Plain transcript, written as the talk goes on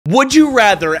Would you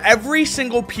rather every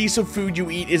single piece of food you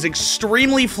eat is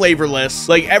extremely flavorless,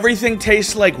 like everything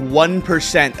tastes like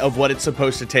 1% of what it's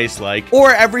supposed to taste like,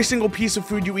 or every single piece of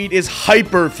food you eat is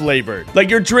hyper flavored? Like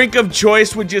your drink of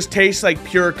choice would just taste like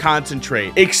pure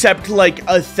concentrate, except like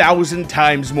 1,000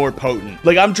 times more potent.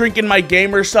 Like I'm drinking my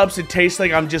gamer subs, it tastes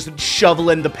like I'm just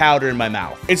shoveling the powder in my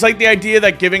mouth. It's like the idea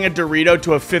that giving a Dorito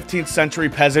to a 15th century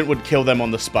peasant would kill them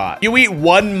on the spot. You eat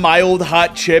one mild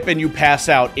hot chip and you pass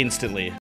out instantly.